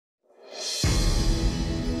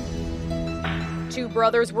Two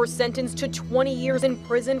brothers were sentenced to 20 years in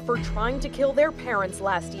prison for trying to kill their parents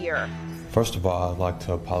last year. First of all, I'd like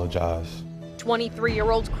to apologize.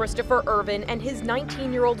 23-year-old Christopher Irvin and his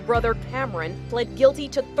 19-year-old brother Cameron pled guilty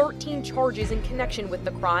to 13 charges in connection with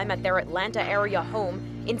the crime at their Atlanta area home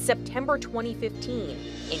in September 2015,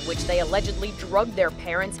 in which they allegedly drugged their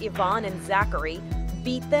parents Yvonne and Zachary,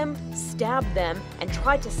 beat them, stabbed them, and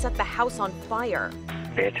tried to set the house on fire.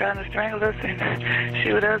 They're trying to strangle us and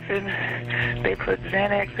shoot us, and they put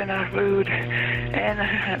Xanax in our food,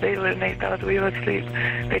 and they thought we were asleep.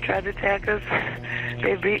 They tried to attack us.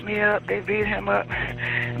 They beat me up. They beat him up.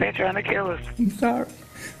 They're trying to kill us. I'm sorry.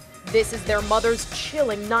 This is their mother's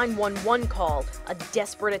chilling 911 call, a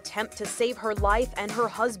desperate attempt to save her life and her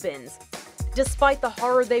husband's. Despite the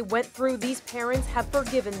horror they went through, these parents have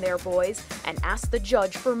forgiven their boys and asked the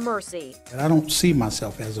judge for mercy. I don't see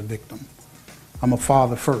myself as a victim. I'm a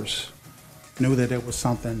father first. Knew that there was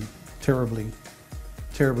something terribly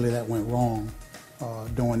that went wrong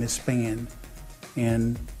during this span,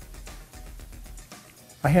 and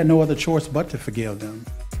I had no other choice but to forgive them.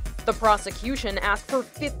 The prosecution asked for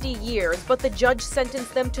 50 years, but the judge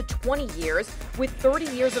sentenced them to 20 years with 30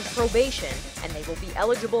 years of probation, and they will be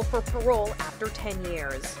eligible for parole after 10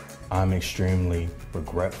 years. I'm extremely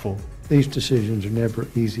regretful. These decisions are never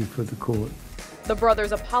easy for the court. The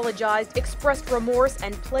brothers apologized, expressed remorse,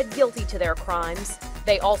 and pled guilty to their crimes.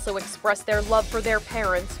 They also expressed their love for their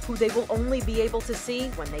parents, who they will only be able to see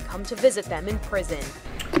when they come to visit them in prison.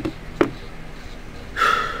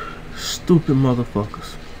 Stupid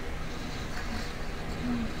motherfuckers.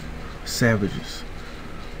 Savages.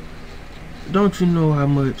 Don't you know how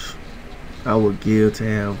much I would give to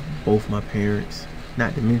have both my parents,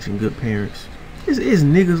 not to mention good parents? It's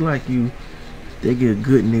niggas like you that give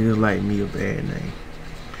good niggas like me a bad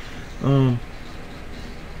name.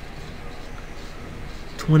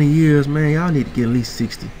 20 years, man, y'all need to get at least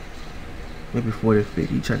 60. Maybe 40 or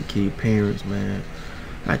 50. You try to kill your parents, man.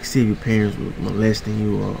 I can see if your parents were molesting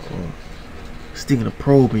you or sticking a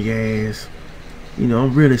probe in your ass. You know,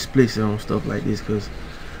 I'm really explicit on stuff like this because,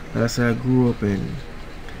 like I said, I grew up and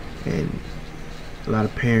a lot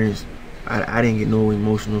of parents, I didn't get no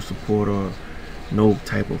emotional support or no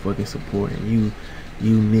type of fucking support, and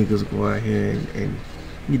you niggas go out here and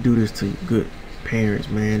you do this to good parents,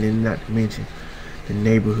 man. And not to mention the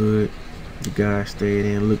neighborhood the guy stayed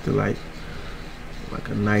in looked like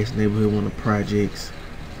a nice neighborhood, one of the projects,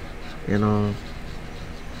 and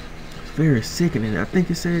it's very sickening. I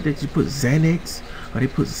think it said that you put Xanax, or they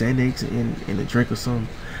put Xanax in a drink or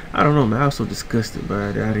something. I don't know, man. I was so disgusted by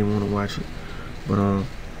it that I didn't want to watch it. But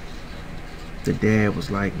the dad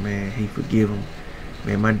was like, man, he forgive him.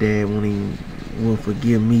 Man, my dad won't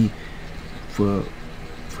forgive me for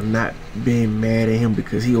not being mad at him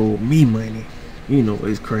because he owed me money. You know,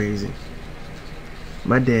 it's crazy.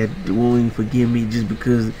 My dad won't even forgive me just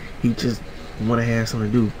because he just want to have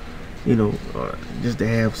something to do. You know, just to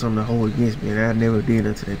have something to hold against me, and I never did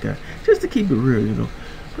that to that guy. Just to keep it real, you know.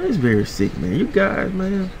 But it's very sick, man. You guys,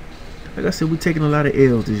 man, like I said, we taking a lot of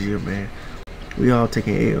L's this year, man. We all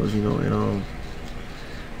taking L's, you know, and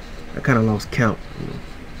I kind of lost count, you know.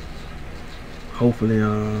 Hopefully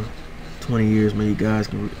 20 years, man, you guys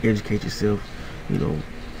can educate yourself, you know,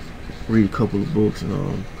 read a couple of books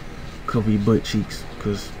and cover your butt cheeks,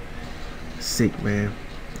 because it's sick, man.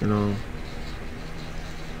 And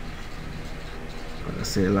like I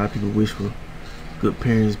said, a lot of people wish for good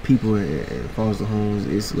parents, people in foster homes.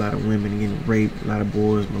 It's a lot of women getting raped, a lot of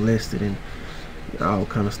boys molested, and all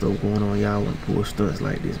kind of stuff going on. Y'all want to pull stunts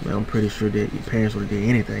like this, man. I'm pretty sure that your parents would have did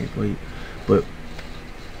anything for you. But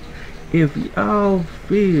if y'all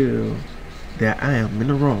feel that I am in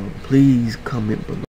the wrong, please comment below.